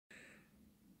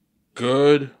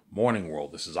Good morning,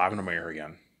 world. This is Ivan the Mayor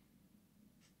again.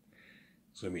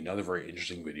 It's going to be another very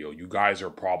interesting video. You guys are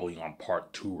probably on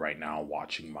part 2 right now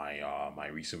watching my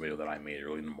recent video that I made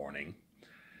early in the morning.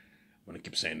 I'm going to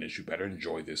keep saying this. You better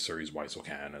enjoy this series while you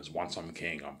can, as once I'm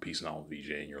king, I'm peacing out with VJ,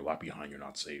 and you're left behind, you're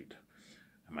not saved.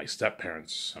 And my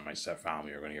step-parents and my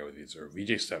step-family are going to get what they deserve.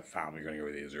 VJ's step-family are going to get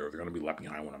what they deserve. They're going to be left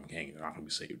behind when I'm king. They're not going to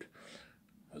be saved.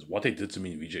 As what they did to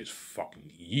me and VJ is fucking...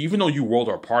 Even though you world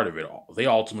are part of it, they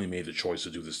ultimately made the choice to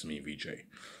do this to me and VJ.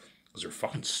 Because they're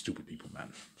fucking stupid people,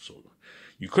 man. So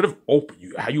you could have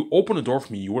opened... Had you opened the door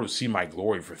for me, you would have seen my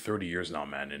glory for 30 years now,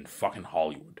 man, in fucking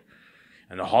Hollywood.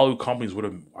 And the Hollywood companies would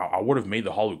have... I would have made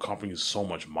the Hollywood companies so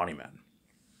much money, man.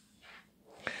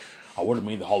 I would have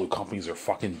made the Hollywood companies their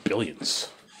fucking billions.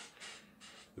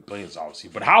 The billions, obviously.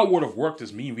 But how it would have worked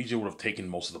is me and VJ would have taken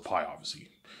most of the pie, obviously.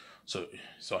 So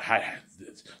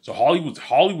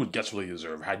Hollywood gets what they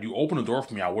deserve. Had you opened the door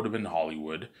for me, I would have been in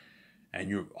Hollywood, and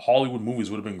your Hollywood movies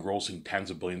would have been grossing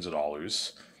tens of billions of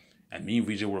dollars, and me and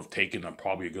VJ would have taken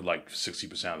probably a good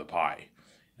 60% of the pie,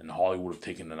 and Hollywood would have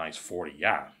taken the nice 40.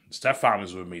 Yeah, the Steph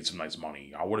families would have made some nice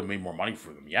money. I would have made more money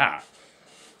for them. Yeah,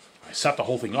 I set the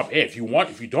whole thing up. Hey, if you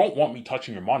don't want me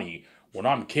touching your money when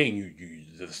I'm king,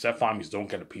 the Steph families don't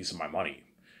get a piece of my money.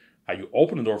 Had you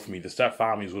opened the door for me, the Steph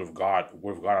families would have got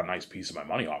a nice piece of my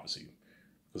money, obviously,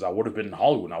 because I would have been in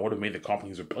Hollywood and I would have made the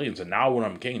companies their billions. And now when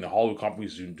I'm king, the Hollywood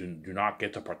companies do not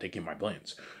get to partake in my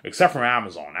billions, except for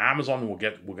Amazon. Amazon will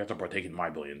get to partake in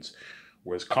my billions,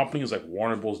 whereas companies like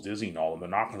Warner Bros, Disney, and all of them,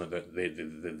 they're not gonna.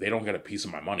 They don't get a piece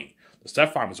of my money. The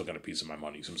Steph families don't get a piece of my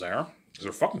money. You see what I'm saying? Because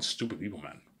they're fucking stupid people,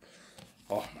 man.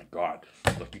 Oh my god.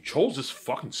 Look, you chose this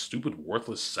fucking stupid,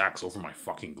 worthless sex over my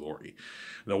fucking glory.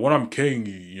 Now, when I'm king,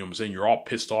 you know what I'm saying, you're all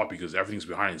pissed off because everything's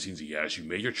behind the scenes. Yes, you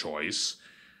made your choice,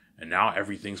 and now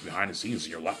everything's behind the scenes,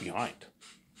 and you're left behind.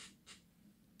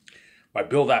 By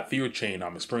build that theory chain,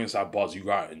 I'm experiencing that buzz you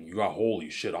got, holy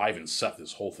shit, I even set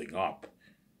this whole thing up.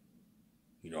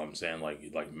 You know what I'm saying?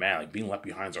 Man, being left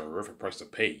behind is a horrific price to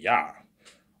pay. Yeah.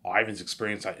 Ivan's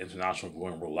experienced that international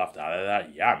glory and we're left out of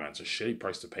that. Yeah, man, it's a shitty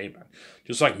price to pay, man.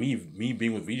 Just like me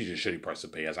being with VJ is a shitty price to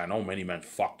pay, as I know many men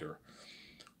fucked her.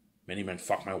 Many men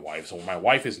fuck my wife. So when my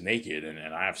wife is naked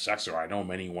and I have sex with her, I know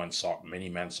many men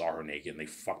saw her naked and they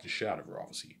fucked the shit out of her,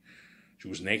 obviously. She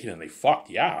was naked and they fucked.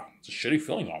 Yeah, it's a shitty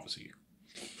feeling, obviously.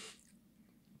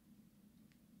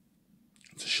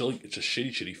 It's a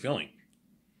shitty feeling.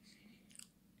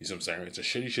 You see what I'm saying? It's a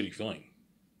shitty feeling.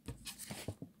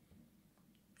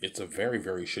 It's a very,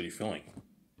 very shitty feeling.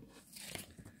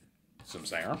 See what I'm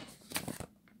saying?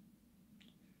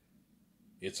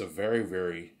 It's a very,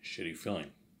 very shitty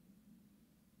feeling.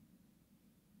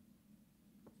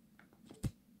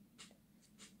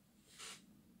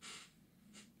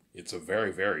 It's a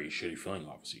very, very shitty feeling,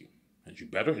 obviously. And you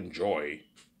better enjoy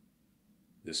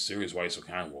this series while you so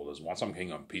can, world. As once I'm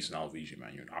king, I'm peace out VG,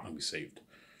 man. You're not going to be saved.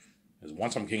 As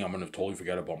once I'm king, I'm going to totally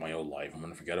forget about my old life. I'm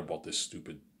going to forget about this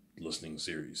stupid listening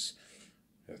series.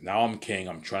 As now I'm king,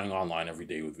 I'm trending online every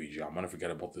day with VG. I'm going to forget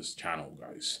about this channel,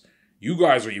 guys. You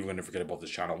guys are even going to forget about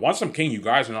this channel. Once I'm king, you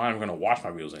guys are not even going to watch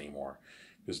my videos anymore.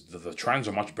 Because the trends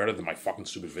are much better than my fucking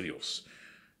stupid videos.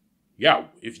 Yeah,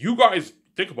 if you guys...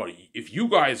 Think about it. If you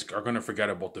guys are going to forget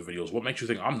about the videos, what makes you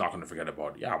think I'm not going to forget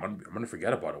about it? Yeah, I'm going to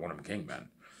forget about it when I'm king, man.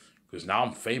 Because now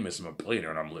I'm famous, I'm a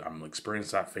billionaire, and I'm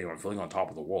experiencing that fame. I'm feeling on top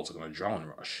of the world. It's like an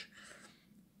adrenaline rush.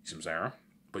 You see what I'm saying?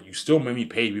 But you still made me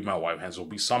pay to be my wife, and so there'll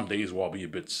be some days where I'll be a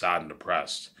bit sad and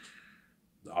depressed.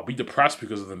 I'll be depressed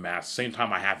because of the mask. At the same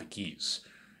time, I have the keys.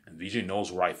 And VJ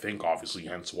knows what I think, obviously,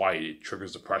 hence why it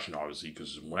triggers depression, obviously.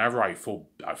 Because whenever I feel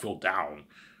down...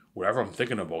 Whatever I'm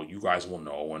thinking about, you guys will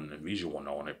know, and VJ will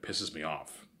know, and it pisses me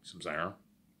off. You see what I'm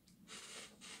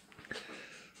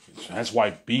saying? That's why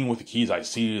being with the keys, I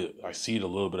see it a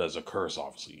little bit as a curse,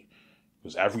 obviously.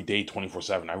 Because every day,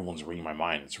 24/7, everyone's reading my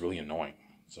mind. It's really annoying.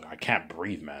 It's like, I can't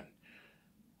breathe, man.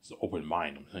 It's an open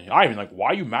mind. I even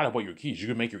why are you mad about your keys? You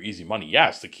can make your easy money.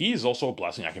 Yes, the key is also a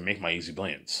blessing. I can make my easy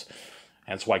billions.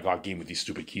 That's why God gave me these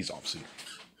stupid keys, obviously.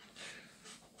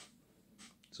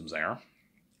 See what I'm saying?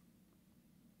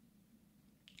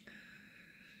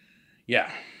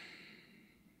 Yeah.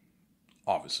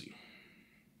 Obviously.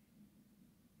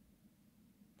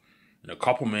 In a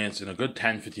couple minutes, in a good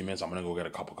 10, 15 minutes, I'm going to go get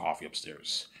a cup of coffee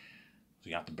upstairs. So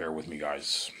you have to bear with me,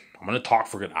 guys. I'm going to talk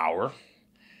for a good hour.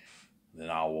 Then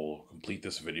I will complete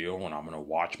this video, and I'm going to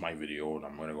watch my video, and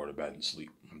I'm going to go to bed and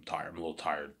sleep. I'm tired. I'm a little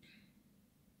tired.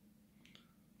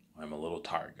 I'm a little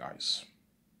tired, guys.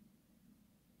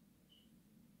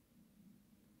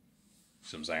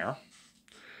 See what I'm saying?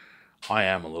 I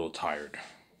am a little tired.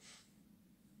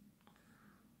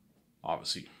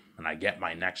 Obviously. And I get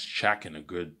my next check in a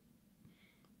good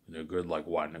in a good like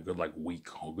what? In a good like week,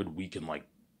 a good week in like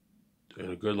in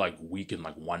a good like week in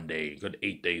like 1 day, a good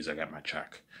 8 days I get my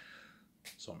check.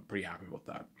 So I'm pretty happy about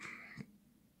that.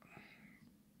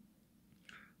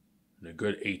 In a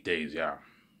good 8 days, yeah.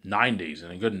 9 days.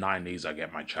 In a good 9 days I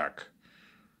get my check.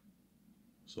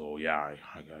 So yeah,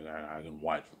 I can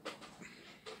what?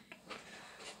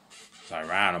 So I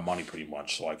ran out of money pretty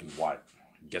much, so I can what?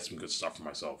 Get some good stuff for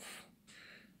myself.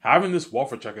 Having this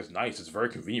welfare check is nice. It's very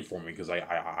convenient for me because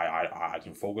I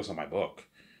can focus on my book.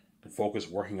 I can focus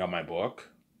working on my book.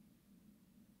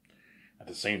 At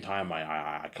the same time,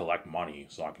 I collect money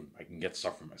so I can get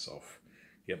stuff for myself.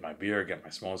 Get my beer, get my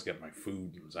smokes, get my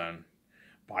food, and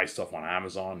buy stuff on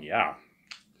Amazon. Yeah,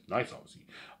 nice obviously.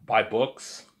 Buy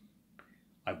books.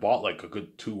 I bought like a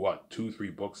good 3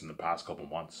 books in the past couple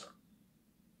months.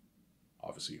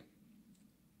 Obviously.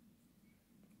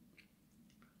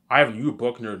 Are you a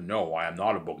book nerd? No, I am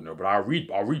not a book nerd, but I'll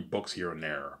read books here and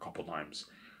there a couple times.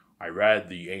 I read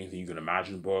the Anything You Can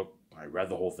Imagine book. I read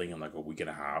the whole thing in like a week and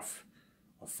a half.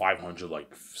 A 500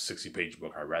 like 60-page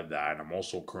book. I read that, and I'm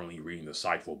also currently reading the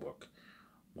Seinfeld book.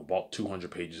 I'm about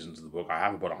 200 pages into the book. I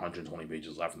have about 120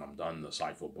 pages left, and I'm done the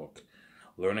Seinfeld book.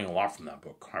 Learning a lot from that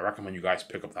book. I recommend you guys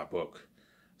pick up that book.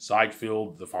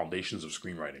 Seinfeld, The Foundations of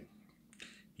Screenwriting.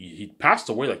 He passed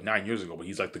away like 9 years ago, but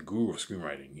he's like the guru of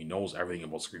screenwriting. He knows everything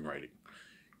about screenwriting.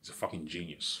 He's a fucking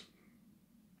genius.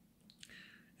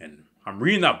 And I'm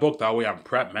reading that book, that way I'm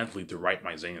prepped mentally to write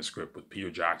my Xena script with Peter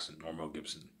Jackson, or Mel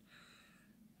Gibson,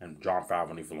 and Jon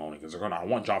Favreau and Dave Filoni, because I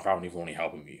want Jon Favreau and Dave Filoni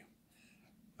helping me.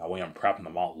 That way I'm prepped and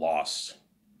I'm not lost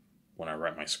when I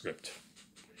write my script.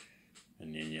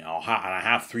 And then, I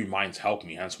have 3 minds help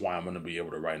me, hence why I'm going to be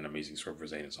able to write an amazing script for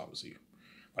Xena, obviously.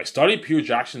 If I study Peter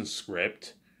Jackson's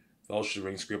script, Fellowship of the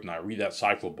Ring script, and I read that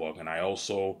Seinfeld book, and I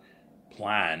also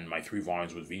plan my 3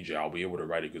 volumes with VJ, I'll be able to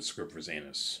write a good script for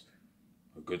Xenos.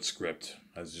 A good script.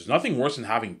 There's nothing worse than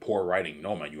having poor writing.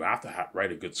 No, man, you have to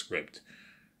write a good script.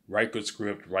 Write good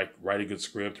script, write a good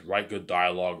script, write good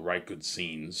dialogue, write good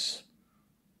scenes.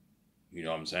 You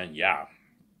know what I'm saying? Yeah.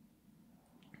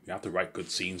 You have to write good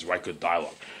scenes, write good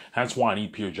dialogue. Hence why I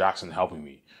need Peter Jackson helping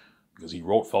me. Because he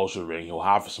wrote Fellowship of the Ring. He'll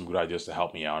have some good ideas to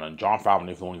help me out. And Jon Favreau and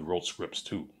Dave Filoni wrote scripts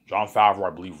too. Jon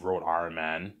Favreau, I believe, wrote Iron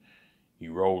Man. He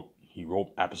wrote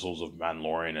episodes of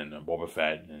Mandalorian and Boba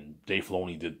Fett. And Dave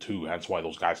Filoni did too. Hence why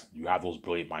those guys, you have those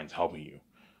brilliant minds helping you.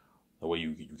 The way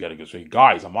you get a good script.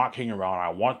 Guys, I'm not kidding around. I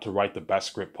want to write the best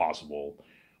script possible.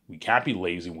 We can't be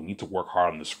lazy. We need to work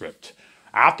hard on the script.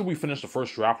 After we finish the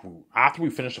first draft,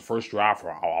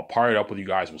 I'll part it up with you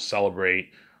guys. We'll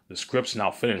celebrate. The script's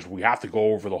now finished. We have to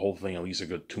go over the whole thing at least a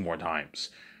good 2 more times.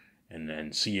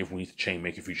 And see if we need to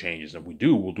make a few changes. And if we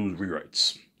do, we'll do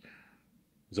rewrites.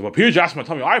 So, but Peter Jackson will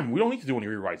tell me, Ivan, we don't need to do any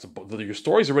rewrites. Your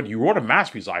story's already, you wrote a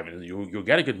masterpiece, Ivan. You'll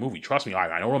get a good movie. Trust me,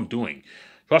 Ivan. I know what I'm doing.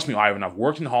 Trust me, Ivan. I've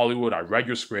worked in Hollywood. I read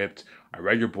your script. I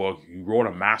read your book. You wrote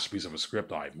a masterpiece of a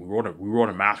script, Ivan. We wrote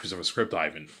a masterpiece of a script,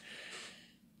 Ivan.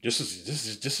 This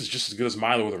is just as good as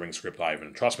my Lord of the Rings script,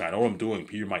 Ivan. Trust me, I know what I'm doing.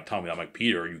 Peter might tell me that. I'm like,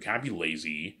 Peter, you can't be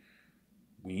lazy.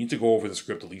 We need to go over the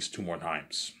script at least 2 more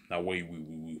times. That way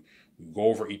we go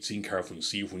over each scene carefully and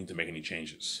see if we need to make any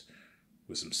changes.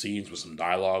 With some scenes, with some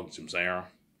dialogue, some saying,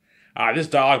 this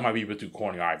dialogue might be a bit too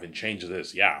corny, Ivan. Change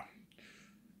this, yeah.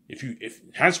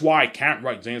 Hence why I can't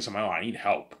write Xenos on my own. I need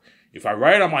help. If I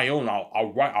write it on my own,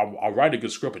 I'll write a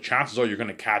good script, but chances are you're going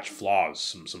to catch flaws,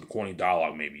 some corny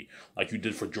dialogue maybe, like you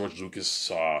did for George Lucas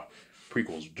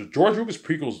prequels. The George Lucas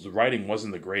prequels, the writing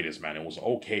wasn't the greatest, man. It was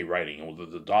okay writing. It was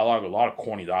the dialogue, a lot of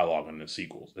corny dialogue in the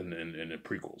sequels, in the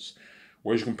prequels.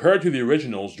 Whereas compared to the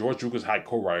originals, George Lucas had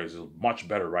co-writers with much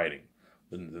better writing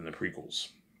than the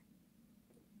prequels.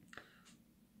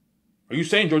 Are you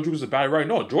saying George Lucas is a bad writer?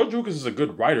 No, George Lucas is a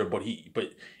good writer, but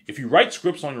if you write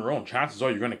scripts on your own, chances are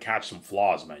you're gonna catch some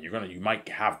flaws, man. You might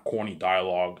have corny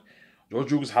dialogue.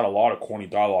 George Lucas had a lot of corny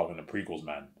dialogue in the prequels,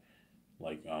 man.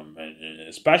 Like and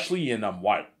especially in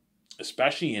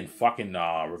fucking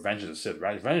Revenge of the Sith.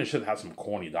 Right? Revenge of the Sith had some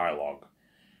corny dialogue.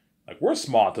 Like, we're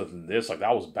smarter than this. Like,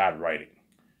 that was bad writing.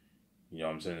 You know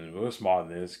what I'm saying? We're smarter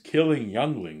than this. Killing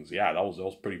younglings. Yeah, that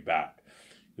was pretty bad.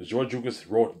 Because George Lucas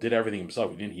did everything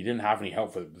himself. He didn't have any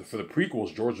help for the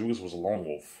prequels. George Lucas was a lone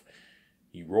wolf.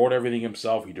 He wrote everything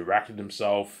himself. He directed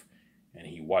himself, and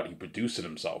he produced it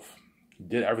himself. He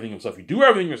did everything himself. You do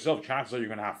everything yourself, chances are you're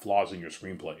gonna have flaws in your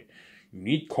screenplay. You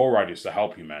need co-writers to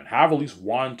help you, man. Have at least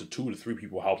 1 to 2 to 3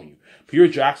 people helping you. Peter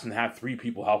Jackson had 3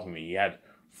 people helping me. He had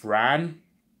Fran,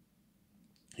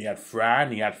 he had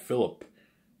Philip,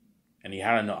 and he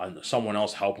had someone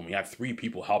else helping him. He had 3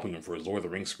 people helping him for his Lord of the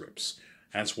Rings scripts.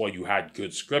 Hence why you had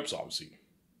good scripts, obviously.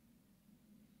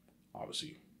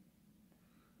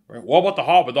 Right? What about The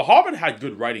Hobbit? The Hobbit had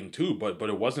good writing too, but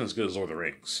it wasn't as good as Lord of the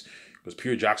Rings. Because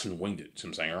Peter Jackson winged it, see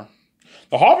what I'm saying?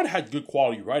 The Hobbit had good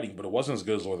quality writing, but it wasn't as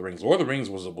good as Lord of the Rings. Lord of the Rings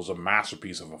was a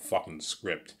masterpiece of a fucking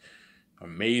script.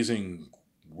 Amazing,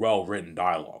 well-written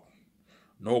dialogue.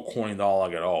 No corny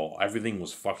dialogue at all. Everything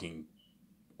was fucking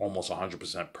almost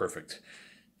 100% perfect.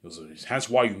 Hence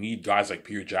why you need guys like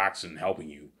Peter Jackson helping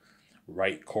you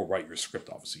co-write your script,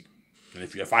 obviously. And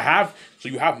so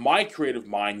you have my creative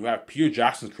mind, you have Peter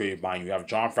Jackson's creative mind, you have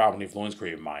Jon Favreau and Dave Filoni's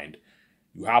creative mind.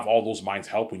 You have all those minds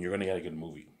helping, you're going to get a good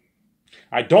movie.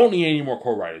 I don't need any more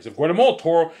co-writers. If Guillermo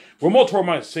Toro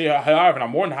might say, hey, Ivan,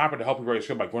 I'm more than happy to help you write a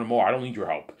script by Guillermo. I don't need your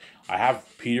help. I have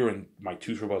Peter and my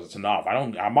two script writers. It's enough.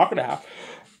 I'm not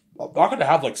gonna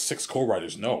have like 6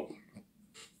 co-writers. No.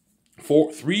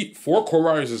 4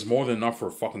 co-writers is more than enough for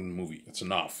a fucking movie. It's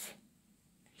enough.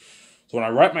 So when I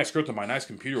write my script on my nice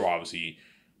computer, obviously,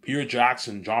 Peter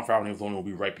Jackson, Jon Favreau, and Dave Filoni will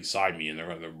be right beside me, and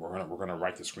we're gonna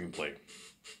write the screenplay.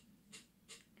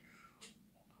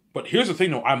 But here's the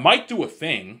thing, though. I might do a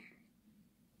thing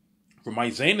for my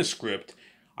Zayna script.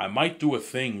 I might do a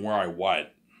thing where I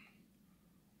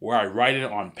write it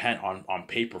on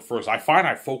paper first. I find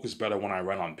I focus better when I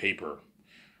write on paper.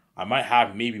 I might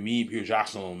have maybe me and Peter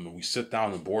Jackson, and we sit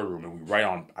down in the boardroom and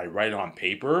I write it on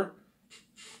paper.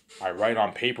 I write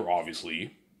on paper,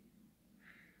 obviously.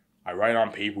 I write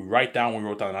on paper. We write down what we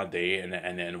wrote down that day, and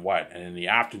then what? And in the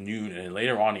afternoon, and then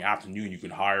later on in the afternoon, you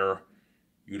can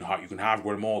have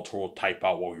Guillermo Toro type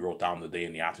out what we wrote down the day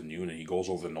in the afternoon, and he goes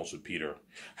over the notes with Peter.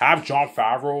 Have Jon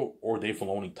Favreau or Dave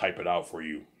Filoni type it out for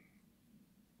you.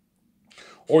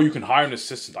 Or you can hire an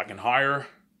assistant.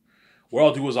 What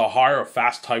I'll do is I'll hire a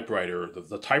fast typewriter.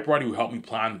 The typewriter who helped me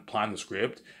plan the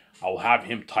script, I'll have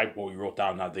him type what we wrote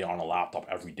down that day on a laptop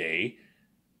every day.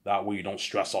 That way you don't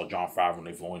stress out Jon Favreau and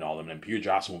Dave Filoni and all them. And Peter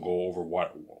Jackson will go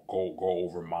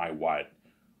over my what.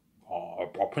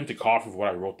 I'll print a copy of what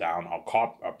I wrote down.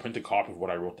 I'll print a copy of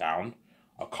what I wrote down.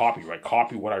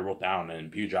 Copy what I wrote down,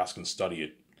 and Peter Jackson can study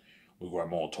it with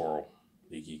Guillermo Toro.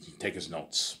 He can take his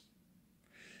notes.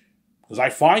 Because I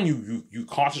find you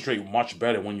concentrate much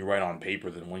better when you write on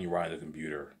paper than when you write on the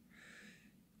computer.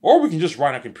 Or we can just write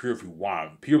on a computer if you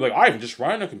want. People are like, Ivan, just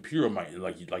write on a computer.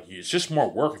 It's just more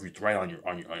work if you write on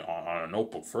a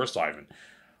notebook first, Ivan.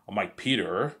 I'm like,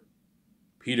 Peter,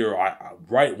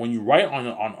 when you write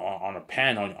on a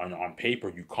pen on paper,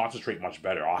 you concentrate much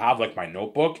better. I'll have like my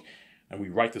notebook, and we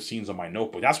write the scenes on my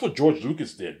notebook. That's what George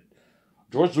Lucas did.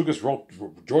 George Lucas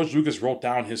wrote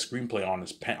down his screenplay on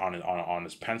his pen on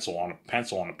his pencil on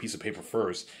a piece of paper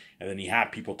first, and then he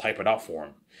had people type it out for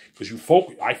him. Because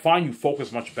I find you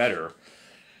focus much better.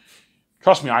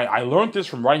 Trust me, I learned this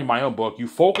from writing my own book. You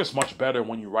focus much better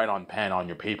when you write on pen on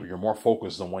your paper. You're more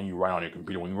focused than when you write on your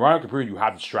computer. When you write on a computer, you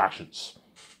have distractions.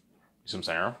 You see what I'm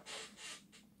saying?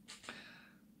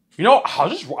 You know, I'll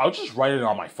just write it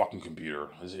on my fucking computer.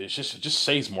 It just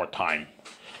saves more time.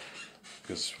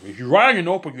 Because if you write on your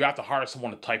notebook, you have to hire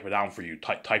someone to type it down for you.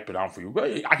 Type it down for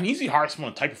you. I can easily hire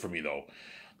someone to type it for me, though.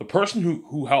 The person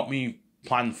who helped me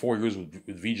plan the 4 years with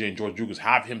VJ and George Lucas,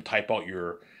 have him type out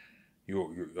your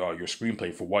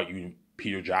screenplay for what you,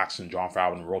 Peter Jackson, Jon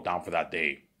Favreau wrote down for that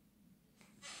day.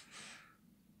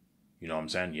 You know what I'm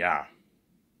saying? Yeah.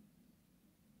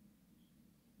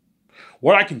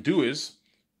 What I can do is,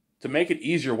 to make it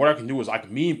easier, what I can do is I'll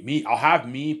have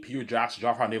me, Peter Jackson,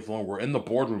 Jon Favreau, and Dave Filoni. We're in the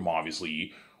boardroom,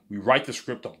 obviously. We write the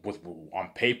script on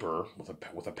paper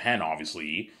with a pen,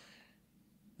 obviously.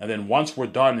 And then once we're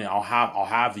done, I'll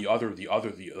have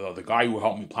the guy who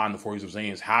helped me plan the 4 years of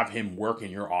Zane have him work in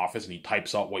your office, and he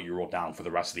types out what you wrote down for the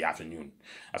rest of the afternoon.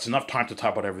 That's enough time to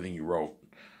type out everything you wrote.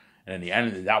 And at the end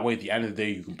of the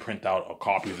day, you can print out a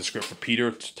copy of the script for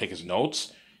Peter to take his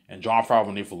notes, and Jon Favreau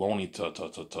and Dave Filoni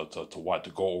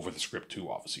to go over the script too,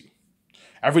 obviously.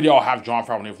 Every day I'll have Jon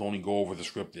Favreau and Dave Filoni go over the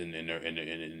script in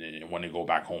when they go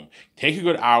back home. Take a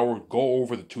good hour, go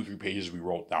over the 2-3 pages we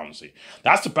wrote down and see.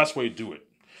 That's the best way to do it.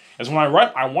 As when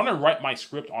I want to write my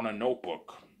script on a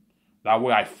notebook. That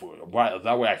way I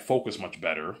focus much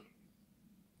better.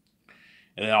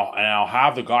 And then I'll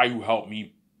have the guy who helped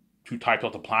me to type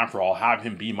out the plan I'll have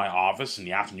him be in my office in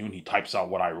the afternoon. He types out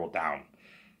what I wrote down.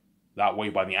 That way,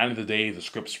 by the end of the day, the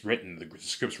script's written. The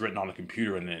script's written on the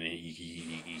computer, and then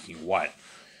he can what?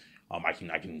 I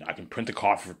can print a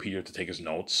copy for Peter to take his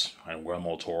notes, and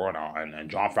Guillermo Toro and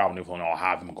Jon Favreau and I'll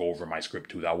have them go over my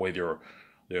script too. That way,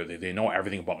 they know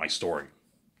everything about my story.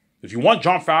 If you want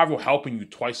Jon Favreau helping you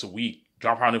twice a week,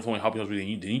 Jon Favreau and helping us, they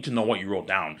need to know what you wrote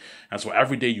down, and so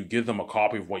every day you give them a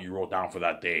copy of what you wrote down for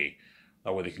that day.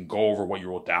 That way they can go over what you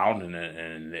wrote down,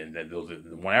 and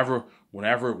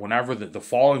whenever the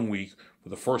following week for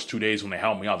the first 2 days when they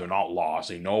help me out, they're not lost.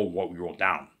 They know what we wrote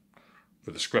down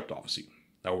for the script, obviously.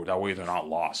 That way they're not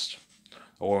lost.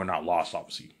 That way we're not lost,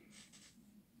 obviously.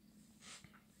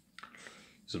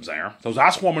 See what I'm saying? So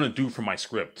that's what I'm going to do for my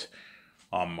script.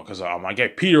 Because I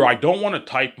get Peter, I don't want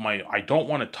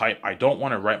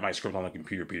to write my script on the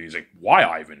computer, Peter. He's like, why,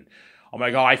 Ivan? I'm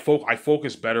like, oh, I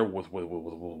focus better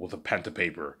with a pen to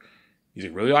paper. He's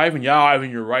like, really, Ivan? Yeah,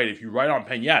 Ivan, you're right. If you write on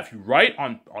pen, if you write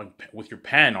on with your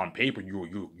pen on paper,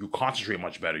 you concentrate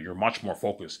much better. You're much more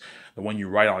focused than when you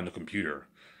write on the computer.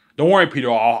 Don't worry, Peter.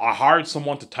 I hired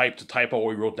someone to type out what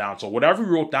we wrote down. So whatever we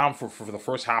wrote down for the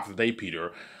first half of the day,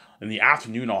 Peter, in the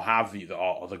afternoon I'll have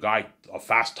the guy, a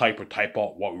fast typer, type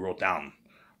out what we wrote down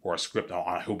for a script.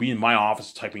 He'll be in my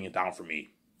office typing it down for me.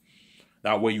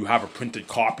 That way you have a printed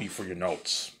copy for your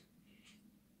notes.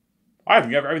 Ivan,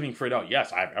 you have everything figured out.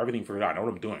 Yes, I have everything figured out. I know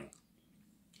what I'm doing.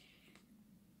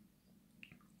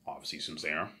 Obviously, some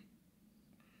there.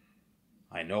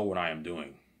 I know what I am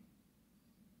doing.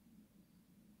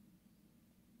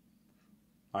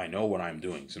 I know what I am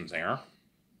doing. Some there.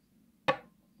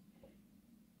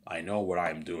 I know what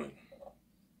I am doing.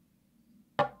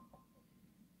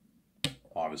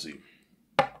 Obviously.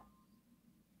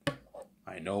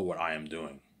 I know what I am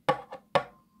doing.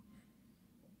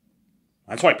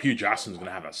 That's why Peter Jackson's going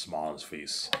to have that smile on his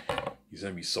face. He's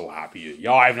going to be so happy.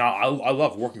 Yo, I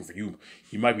love working for you.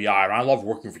 He might be, I love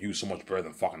working for you so much better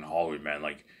than fucking Hollywood, man.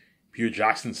 Like, Peter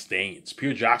Jackson's staying. It's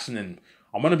Peter Jackson, and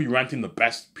I'm going to be renting the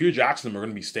best. Peter Jackson and we're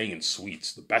going to be staying in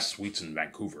suites. The best suites in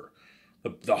Vancouver.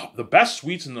 The best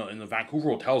suites in the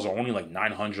Vancouver hotels are only like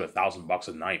 $900, $1,000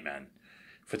 a night, man.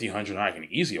 $1,500 a night. I can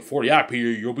easily afford it. Yeah,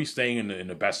 Peter, you'll be staying in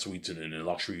the best suites in a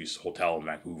luxury hotel in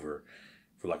Vancouver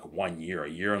for like 1 year, a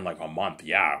year and like a month.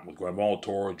 Yeah, with Guillermo del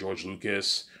Toro, George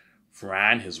Lucas,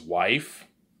 Fran, his wife,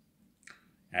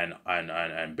 and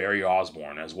Barry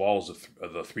Osborne, as well as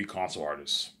the three console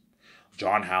artists,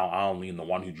 John Howe, Alan Lee, and the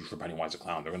one who drew for Pennywise the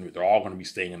Clown. They're all going to be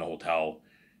staying in a hotel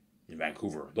in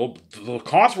Vancouver. The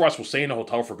console artists will stay in a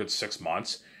hotel for a good 6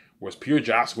 months, whereas Peter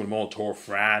Jackson, Guillermo del Toro,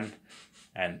 Fran,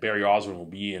 and Barry Osborne will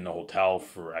be in the hotel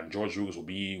and George Lucas would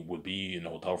be in the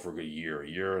hotel for a good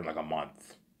year and like a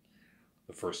month.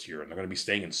 The first year, and they're going to be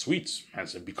staying in suites.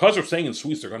 And because they're staying in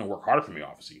suites, they're going to work harder for me,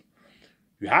 obviously.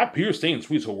 You have Peter staying in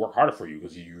suites, he'll work harder for you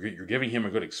because you're giving him a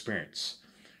good experience.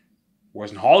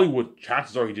 Whereas in Hollywood,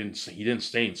 chances are he didn't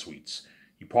stay in suites.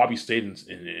 He probably stayed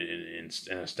in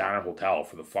a standard hotel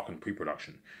for the fucking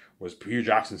pre-production. Whereas Peter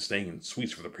Jackson's staying in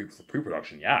suites for the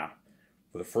pre-production. Yeah,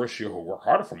 for the first year, he'll work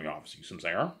harder for me, obviously. You see what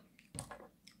I'm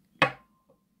saying?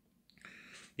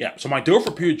 Yeah. So my deal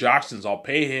for Peter Jackson is I'll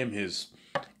pay him his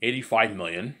 $85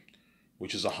 million,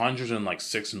 which is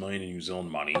 $106 million in New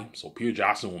Zealand money. So Peter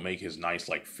Jackson will make his nice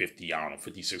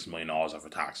 $56 million after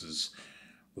taxes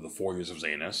for the 4 years of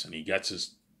Zanus, and he gets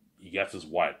his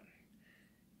what?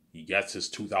 He gets his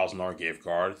 $2,000 gift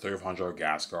card, $3,500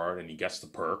 gas card, and he gets the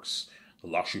perks, the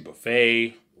luxury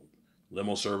buffet,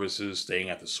 limo services, staying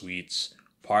at the suites,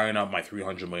 partying up my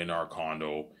 $300 million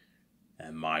condo,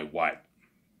 and my what?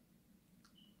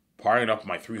 Partying up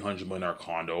my $300 million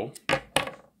condo.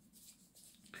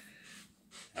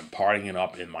 And partying it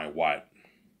up in my what?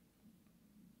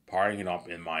 Partying it up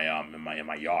in my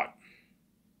yacht.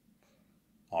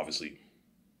 Obviously.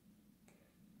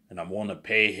 And I'm willing to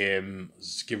pay him,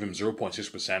 give him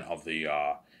 0.6% of the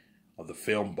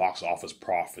film box office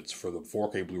profits for the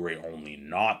 4K Blu-ray only,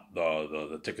 not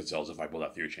the ticket sales if I build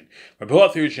that theory chain. If I build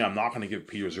that theory chain, I'm not going to give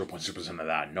Peter 0.6% of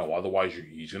that. No, otherwise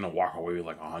he's going to walk away with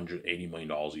like $180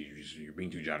 million. You're being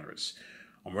too generous.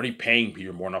 I'm already paying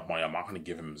Peter more than enough money. I'm not going to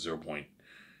give him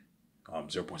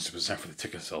 0.6% for the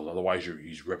ticket sales. Otherwise,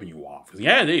 he's ripping you off. Because at the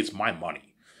end of the day, it's my money.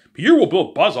 Peter will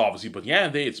build buzz, obviously, but at the end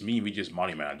of the day, it's me and just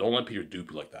money, man. Don't let Peter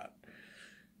dupe you like that.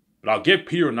 But I'll give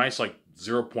Peter a nice,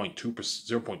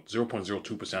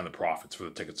 0.02% of the profits for the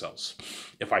ticket sales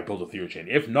if I build a theater chain.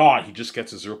 If not, he just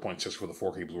gets a 0.6 for the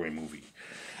 4K Blu-ray movie.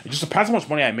 It just depends how much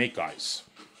money I make, guys.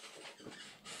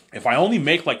 If I only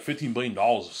make like $15 billion,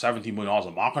 $17 billion,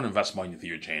 I'm not going to invest money in the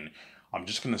theater chain. I'm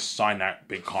just going to sign that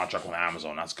big contract with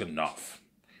Amazon. That's good enough.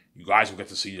 You guys will get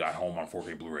to see it at home on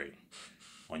 4K Blu-ray.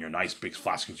 On your nice big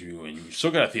flat screen TV, and you still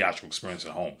get a theatrical experience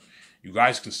at home. You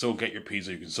guys can still get your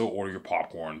pizza, you can still order your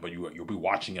popcorn, but you'll be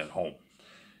watching it at home.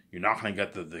 You're not going to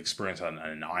get the experience on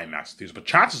an IMAX theater. But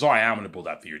chances are I am going to build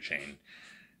that theater chain.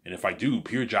 And if I do,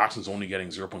 Peter Jackson's only getting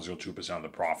 0.02% of the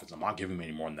profits. I'm not giving him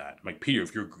any more than that. I'm like, Peter,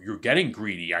 if you're getting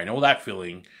greedy, I know that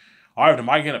feeling. All right, am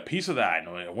I getting a piece of that?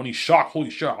 And when he's shocked, holy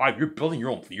shit, all right, you're building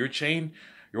your own theater chain?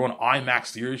 Your own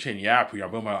IMAX theater chain? Yeah, Peter,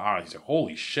 I'm building my own. He's like,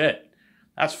 holy shit.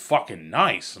 That's fucking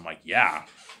nice. I'm like, yeah.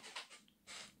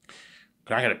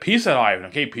 Can I get a piece of that, Ivan?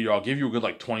 Okay, Peter, I'll give you a good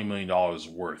like $20 million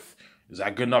worth. Is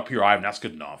that good enough here, Ivan? That's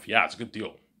good enough. Yeah, it's a good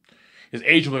deal. His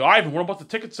agent will be like, Ivan, what about the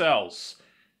ticket sales?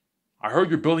 I heard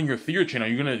you're building your theater chain. Are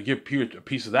you going to give Peter a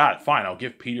piece of that? Fine, I'll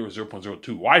give Peter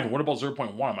 0.02. Ivan, what about 0.1?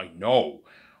 I'm like, no.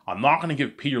 I'm not going to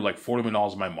give Peter like $40 million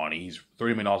of my money. He's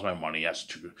 $30 million of my money. That's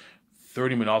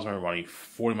 $30 million of my money,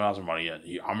 $40 million of my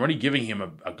money. I'm already giving him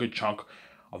a good chunk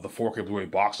of the 4K Blu-ray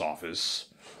box office.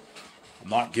 I'm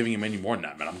not giving him any more than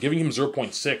that, man. I'm giving him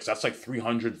 0.6. That's like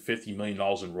 $350 million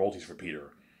in royalties for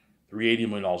Peter. $380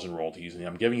 million in royalties. And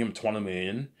I'm giving him $20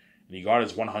 million. And he got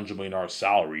his $100 million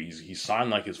salary. He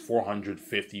signed like his $450,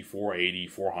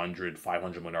 $480, $400,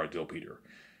 $500 million deal, Peter.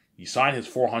 He signed his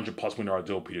 $400+ million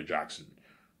deal, Peter Jackson.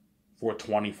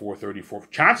 $420, $430.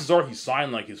 Chances are he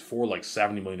signed like his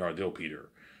 $70 million deal, Peter.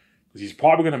 Because he's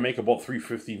probably going to make about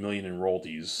 $350 million in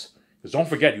royalties. Because don't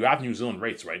forget, you have New Zealand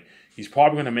rates, right? He's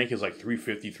probably going to make his like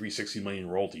 $350, $360 million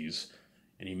royalties.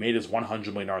 And he made his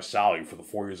 $100 million salary for the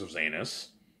 4 years of Zanus.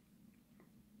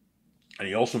 And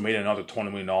he also made another $20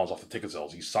 million off the ticket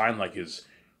sales. He signed like his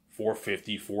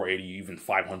 $450, $480, even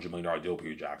 $500 million deal,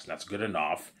 Peter Jackson. That's good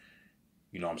enough.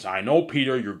 You know what I'm saying? I know,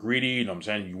 Peter, you're greedy. You know what I'm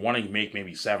saying? You want to make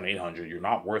maybe $700, $800. You're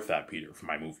not worth that, Peter, for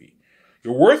my movie.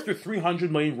 You're worth your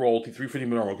 $300 million royalty, $350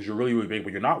 million royalty, because you're really, really big,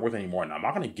 but you're not worth any more. And I'm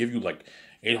not going to give you like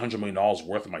 $800 million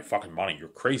worth of my fucking money. You're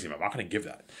crazy, man. I'm not going to give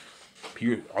that.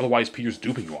 Peter, otherwise, Peter's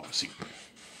duping you, obviously.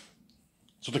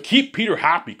 So to keep Peter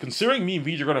happy, considering me and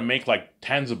VJ are going to make like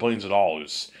tens of billions of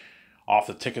dollars off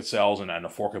the ticket sales and the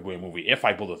 4K Blu-ray movie, if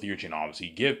I build a theater chain, obviously,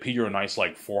 give Peter a nice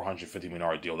like $450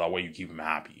 million deal. That way you keep him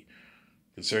happy.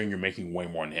 Considering you're making way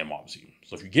more than him, obviously.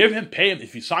 So if you give him, pay him,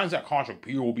 if he signs that contract,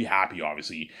 Peter will be happy,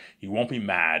 obviously. He won't be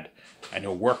mad, and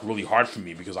he'll work really hard for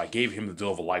me because I gave him the deal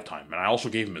of a lifetime. And I also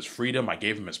gave him his freedom, I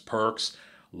gave him his perks,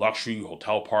 luxury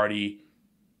hotel party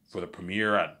for the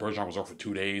premiere at Bergerac Resort for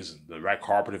 2 days, the red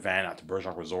carpet event at the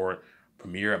Bergerac Resort,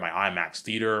 premiere at my IMAX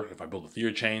theater if I build a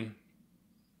theater chain.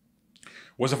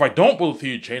 Whereas if I don't build a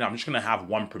theater chain, I'm just going to have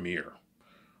one premiere.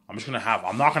 I'm not going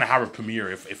to have a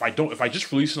premiere. If I just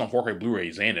release it on 4K Blu-ray,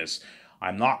 Zanus,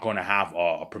 I'm not going to have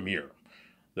a premiere.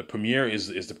 The premiere is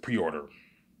the pre-order.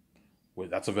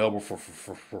 That's available for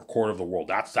a quarter of the world.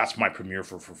 That's my premiere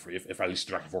for if I release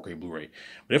direct 4K Blu-ray.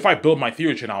 But if I build my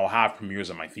theater chain, I'll have premieres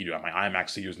at my theater, at my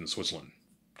IMAX theaters in Switzerland.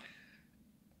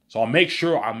 So I'll make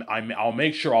sure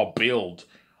I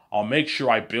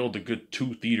build a good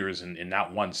 2 theaters in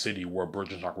that one city where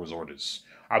Bergerac Resort is.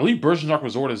 I believe Bergerac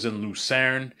Resort is in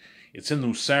Lucerne. It's in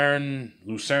Lucerne,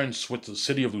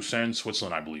 city of Lucerne,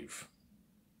 Switzerland, I believe.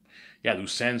 Yeah,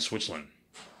 Lucerne, Switzerland.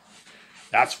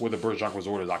 That's where the Bergerac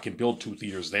Resort is. I can build 2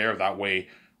 theaters there. That way,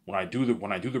 when I do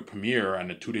the premiere and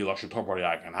the 2-day luxury tour party,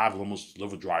 I can have limo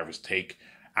drivers take,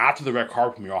 after the red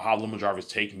carpet premiere, I'll have limo drivers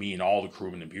take me and all the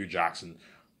crewmen and Peter Jackson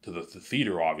to the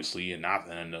theater, obviously, and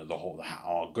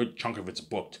a good chunk of it's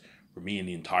booked for me and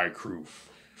the entire crew.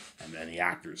 And then the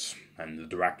actors and the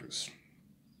directors.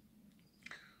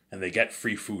 And they get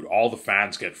free food. All the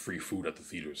fans get free food at the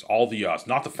theaters. All the,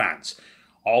 not the fans.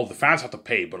 All the fans have to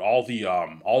pay, but all the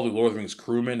Lord of the Rings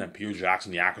crewmen and Peter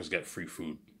Jackson, the actors, get free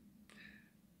food.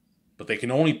 But they can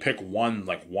only pick one,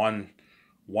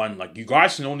 you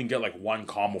guys can only get like one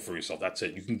combo for yourself. That's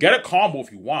it. You can get a combo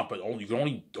if you want, but you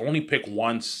can only pick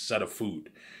one set of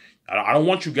food. I don't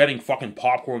want you getting fucking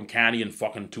popcorn, candy, and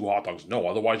fucking 2 hot dogs. No,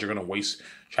 otherwise you're gonna waste.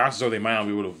 Chances are they might not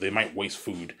be able to. They might waste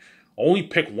food. Only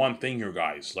pick one thing here,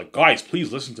 guys. Like, guys,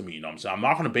 please listen to me. You know what I'm saying? I'm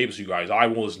not gonna babysit you guys. I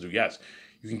will listen to you. Yes,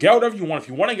 you can get whatever you want. If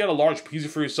you want to get a large pizza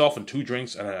for yourself and 2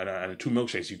 drinks and 2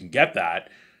 milkshakes, you can get that.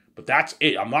 But that's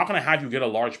it. I'm not gonna have you get a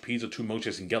large pizza, 2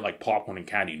 milkshakes, and get like popcorn and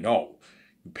candy. No,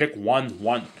 you pick one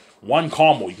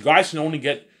combo. You guys can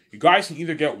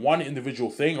either get one individual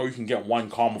thing or you can get one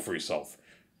combo for yourself.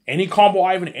 Any combo,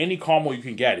 Ivan, any combo you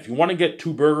can get. If you want to get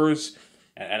 2 burgers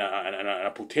and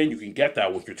a poutine, you can get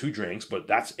that with your 2 drinks, but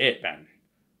that's it, man.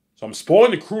 So I'm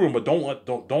spoiling the crew room, but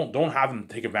don't have them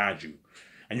take advantage of you.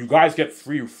 And you guys get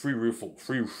free refills.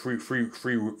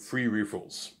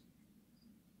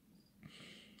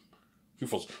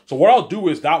 So what I'll do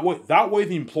is that way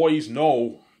the employees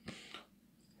know.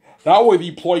 That way the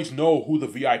employees know who the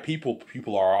VIP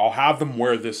people are. I'll have them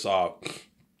wear this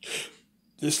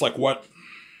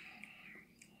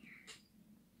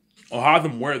I'll have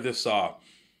them wear this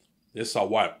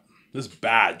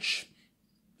badge.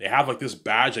 They have like this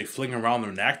badge they fling around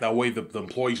their neck. That way the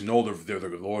employees know they're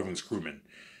the Lord of the Rings crewmen.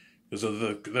 Because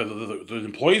the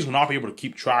employees will not be able to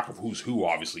keep track of who's who,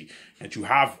 obviously. And you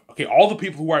have all the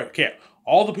people who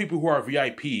are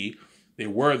VIP, they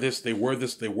wear this thing,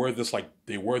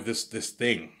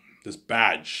 this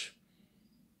badge.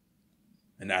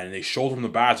 And they showed him the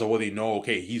badge so they know,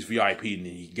 okay, he's VIP and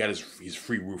he can get his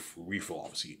free refill,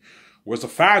 obviously. Whereas the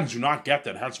fans do not get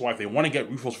that. Hence why if they want to get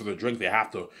refills for their drink, they have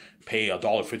to pay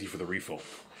 $1.50 for the refill.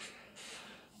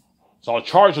 So I'll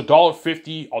charge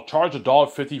 $1.50. I'll charge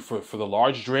 $1.50 for the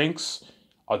large drinks,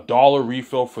 $1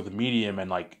 refill for the medium, and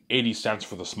like 80 cents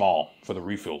for the small, for the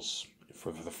refills,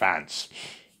 for the fans.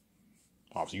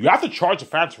 Obviously, you have to charge the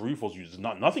fans for refills.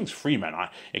 Nothing's free, man.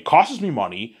 It costs me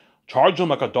money. Charge them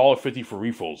like $1.50 for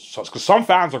refills. So, because some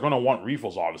fans are going to want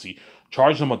refills, obviously.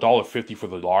 Charge them $1.50 for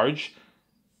the large.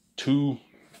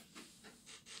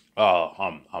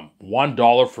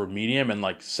 $1 for medium and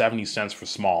like 70 cents for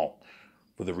small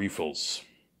for the refills.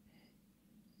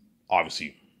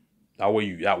 Obviously. That way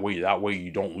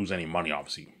you don't lose any money,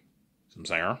 obviously. See what I'm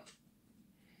saying?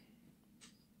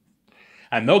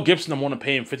 And Mel Gibson, I'm going to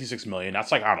pay him $56 million.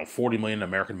 That's like, I don't know, $40 million in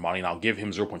American money, and I'll give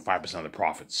him 0.5% of the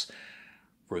profits.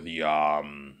 For the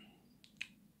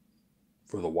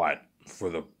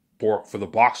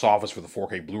box office for the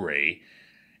 4K Blu-ray,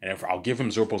 and I'll give him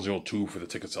 0.02 for the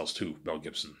ticket sales too. Mel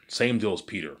Gibson, same deal as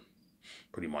Peter,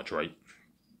 pretty much, right?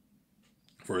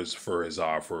 For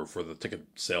the ticket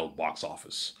sale box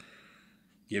office,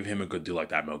 give him a good deal like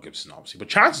that, Mel Gibson, obviously. But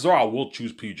chances are I will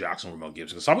choose Peter Jackson over Mel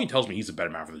Gibson because somebody tells me he's a better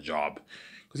man for the job.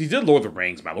 Because he did Lord of the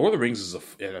Rings, man. Lord of the Rings is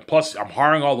and plus, I'm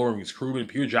hiring all Lord of the Rings crewmen.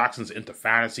 Peter Jackson's into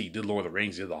fantasy. He did Lord of the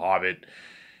Rings. He did The Hobbit.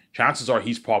 Chances are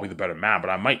he's probably the better man, but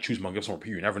I might choose Mel Gibson over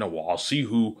Peter. You never know. Well, I'll see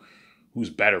who's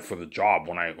better for the job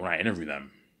when I interview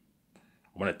them.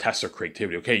 I'm going to test their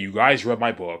creativity. Okay, you guys read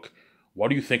my book. What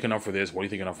are you thinking of for this? What are you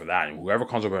thinking of for that? And whoever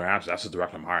comes up with an answer, that's the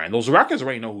director I'm hiring. And those directors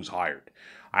already know who's hired.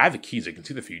 I have the keys. They can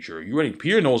see the future.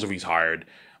 Peter knows if he's hired.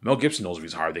 Mel Gibson knows if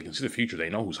he's hired. They can see the future. They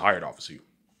know who's hired, obviously.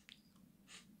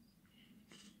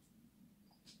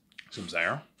 See what I'm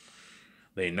saying?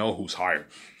 They know who's hired.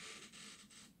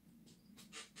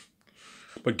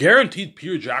 But guaranteed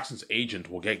Peter Jackson's agent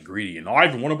will get greedy. And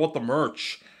Ivan, what about the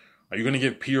merch? Are you going to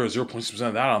give Peter 0.6%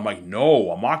 of that? I'm like,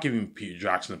 no, I'm not giving Peter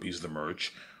Jackson a piece of the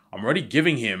merch. I'm already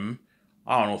giving him,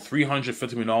 I don't know,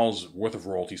 $350 million worth of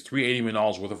royalties, $380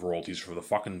 million worth of royalties for the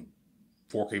fucking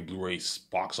 4K Blu-ray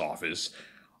box office.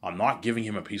 I'm not giving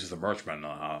him a piece of the merch, man.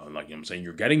 Like, you know what I'm saying?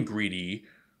 You're getting greedy.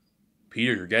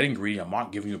 Peter, you're getting greedy. I'm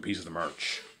not giving you a piece of the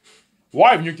merch.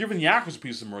 Why? When you're giving the actors a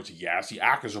piece of the merch, yes, the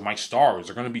actors are my stars.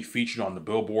 They're going to be featured on the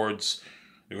billboards.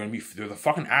 They're the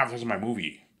fucking actors of my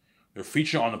movie. They're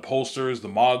featured on the posters, the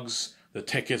mugs, the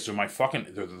tickets. They're my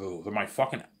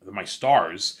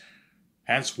stars.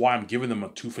 Hence why I'm giving them a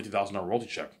 $250,000 royalty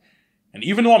check. And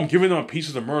even though I'm giving them a piece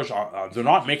of the merch, they're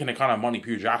not making the kind of money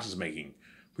Peter Jackson's making.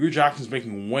 Peter Jackson's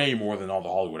making way more than all the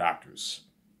Hollywood actors.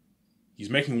 He's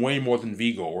making way more than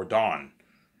Viggo or Don.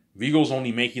 Viggo's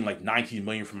only making like $19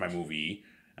 million from my movie,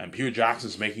 and Peter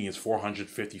Jackson's making his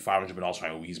 $450, $500 million from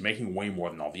my movie. He's making way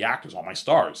more than all the actors, all my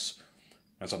stars.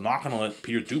 And so I'm not going to let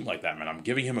Peter dupe like that, man. I'm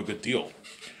giving him a good deal.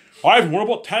 Ivan, what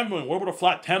about $10 million? What about a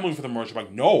flat $10 million for the merch? I'm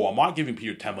like, no, I'm not giving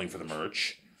Peter $10 million for the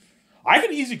merch. I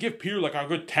could easily give Peter like a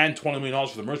good $10, $20 million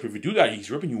for the merch, but if you do that, he's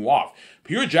ripping you off.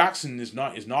 Peter Jackson is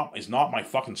not my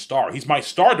fucking star. He's my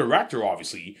star director,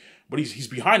 obviously, but he's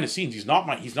behind the scenes. He's not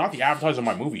the advertiser of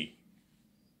my movie.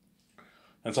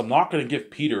 And so I'm not going to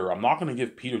give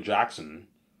Peter Jackson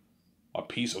a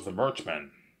piece of the merch,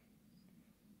 man.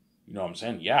 You know what I'm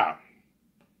saying? Yeah.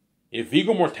 If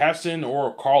Viggo Mortensen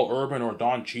or Carl Urban or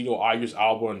Don Cheadle, Idris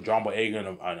Elba and John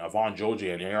Boyega and Yvonne Joji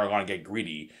and they are going to get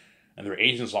greedy, and their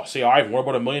agents say, Ivan, what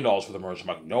about $1 million for the merch? I'm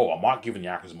like, no, I'm not giving the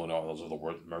actors $1 million for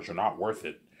the merch. They're not worth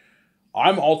it.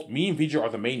 Me and Vijay are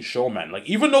the main showmen. Like,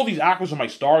 even though these actors are my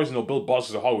stars and they'll build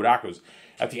buzz as Hollywood actors,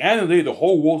 at the end of the day, the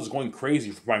whole world is going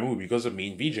crazy for my movie because of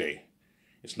me and Vijay.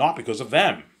 It's not because of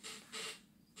them.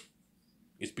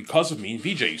 It's because of me and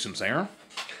Vijay, you see what I'm saying?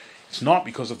 It's not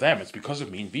because of them. It's because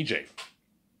of me and Vijay.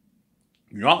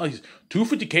 You're not like,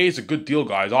 $250K is a good deal,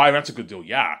 guys. That's a good deal.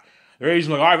 Yeah. They're agents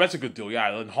like, that's a good deal.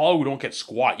 Yeah. In Hollywood, don't get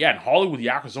squat. Yeah, in Hollywood, the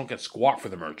actors don't get squat for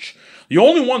the merch. The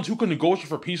only ones who can negotiate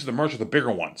for a piece of the merch are the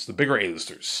bigger ones, the bigger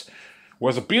A-listers.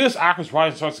 Whereas the B-list actors,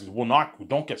 rise and stars,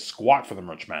 don't get squat for the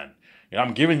merch, man. You know,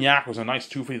 I'm giving the actors a nice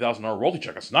 $250,000 royalty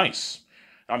check. That's nice.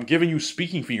 I'm giving you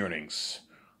speaking fee earnings.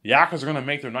 The actors are going to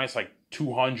make their nice, like,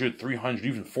 200, 300,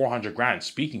 even 400 grand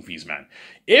speaking fees, man.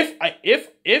 If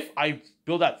I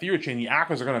build that theater chain, the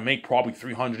actors are going to make probably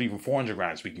 300, even 400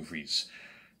 grand speaking fees.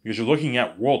 Because you're looking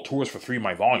at world tours for 3 of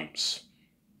my volumes.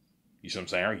 You see what I'm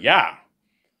saying? Yeah.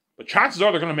 But chances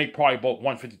are they're going to make probably about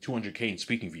 150, 200K in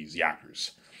speaking fees, the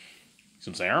actors. You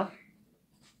see what I'm saying?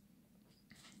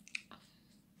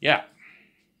 Yeah.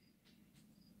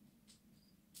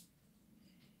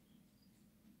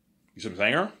 You see what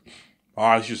I'm saying?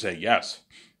 I should say yes.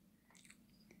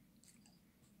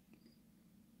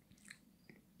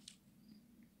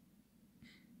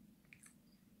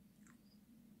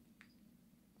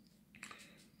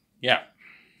 Yeah,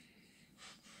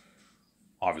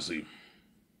 obviously.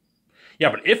 Yeah,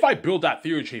 but if I build that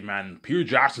theory chain, man, Peter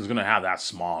Jackson's gonna have that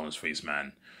smile on his face,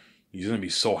 man. He's gonna be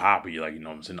so happy, like, you know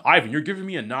what I'm saying? Ivan, you're giving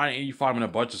me a 985 minute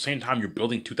budget. At the same time, you're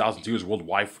building 2002's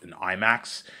worldwide in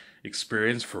IMAX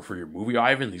experience for your movie,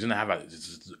 Ivan. He's gonna have a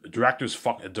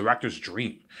director's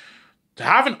dream to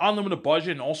have an unlimited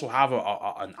budget and also have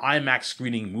an IMAX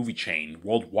screening movie chain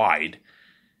worldwide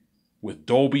with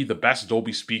Dolby, the best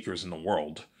Dolby speakers in the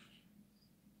world.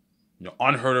 You know,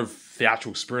 unheard of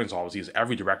theatrical experience, obviously, is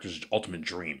every director's ultimate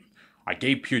dream. I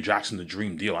gave Peter Jackson the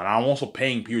dream deal, and I'm also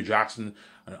paying Peter Jackson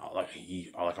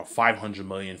like a 500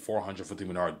 million, $450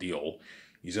 million deal.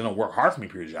 He's gonna work hard for me,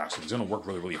 Peter Jackson. He's gonna work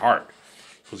really, really hard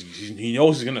because he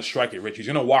knows he's gonna strike it rich. He's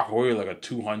gonna walk away with like a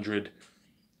 200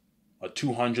 to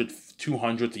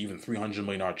even $300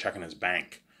 million check in his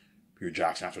bank. Peter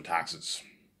Jackson after taxes.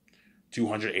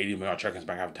 $280 million check in his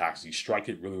bank after taxes. He strike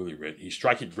it really, really rich. He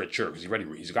strike it richer because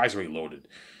he's guy's already loaded.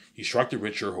 He struck it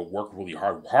richer. He'll work really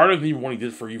hard, harder than even what he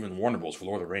did for even Warner Bros. For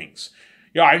Lord of the Rings.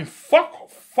 Yeah, I'm fuck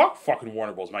fucking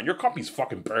Warner Bros. Man. Your company's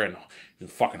fucking buried in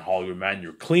fucking Hollywood, man.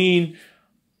 You're clean.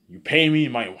 You pay me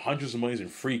my hundreds of millions in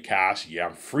free cash. Yeah,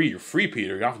 I'm free. You're free,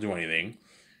 Peter. You don't have to do anything.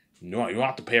 No, you don't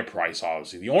have to pay a price,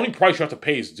 obviously. The only price you have to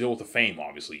pay is to deal with the fame,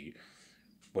 obviously.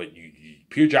 But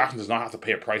Peter Jackson does not have to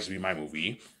pay a price to be my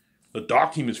movie. The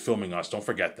doc team is filming us. Don't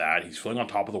forget that. He's filming on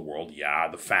top of the world. Yeah,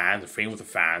 the fans, the fame with the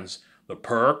fans, the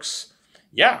perks.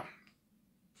 Yeah.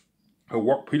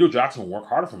 Peter Jackson will work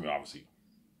harder for me, obviously.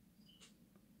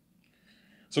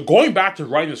 So going back to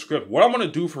writing the script, what I'm going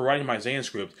to do for writing my Zayn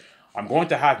script, I'm going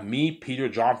to have me, Peter,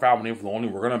 Jon Favreau, and Dave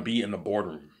Filoni. We're going to be in the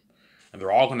boardroom, and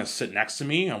they're all going to sit next to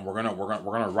me, and we're gonna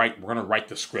write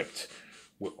the script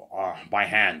by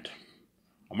hand.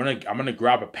 I'm gonna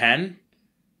grab a pen.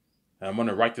 And I'm going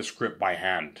to write the script by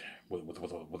hand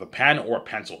with a pen or a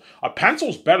pencil. A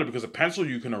pencil's better because a pencil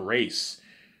you can erase.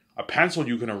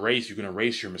 You can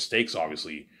erase your mistakes,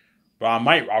 obviously. But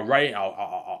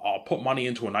I'll put money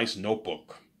into a nice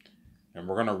notebook. And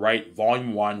we're going to write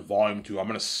volume 1, volume 2.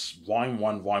 Volume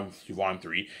 1, volume 2, volume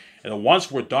 3. And then once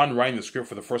we're done writing the script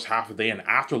for the first half of the day, and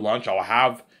after lunch, I'll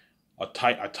have a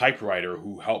typewriter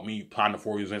who helped me plan the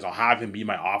 4 years. I'll have him be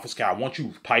my office guy. I want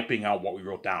you typing out what we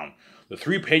wrote down. The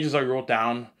 3 pages I wrote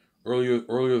down earlier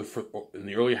in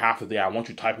the early half of the day, I want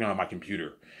you typing on my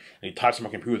computer. And he types on my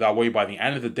computer. That way, by the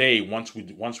end of the day, once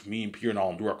me and Peter and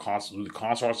all do the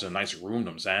concerts in a nice room, you know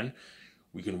what I'm saying,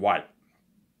 we can what?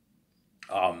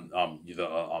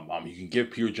 You can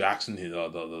give Peter Jackson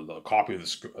the copy of the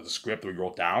script that we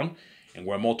wrote down, and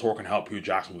where Motor can help Peter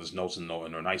Jackson with his notes in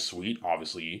a nice suite,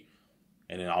 obviously.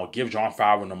 And then I'll give Jon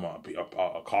Favreau and them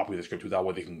a copy of the script too. That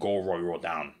way they can go over what we wrote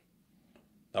down.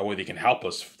 That way they can help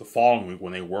us the following week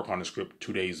when they work on the script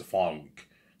 2 days the following week.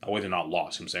 That way they're not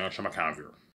lost. You know what I'm saying? I'll show my calendar here.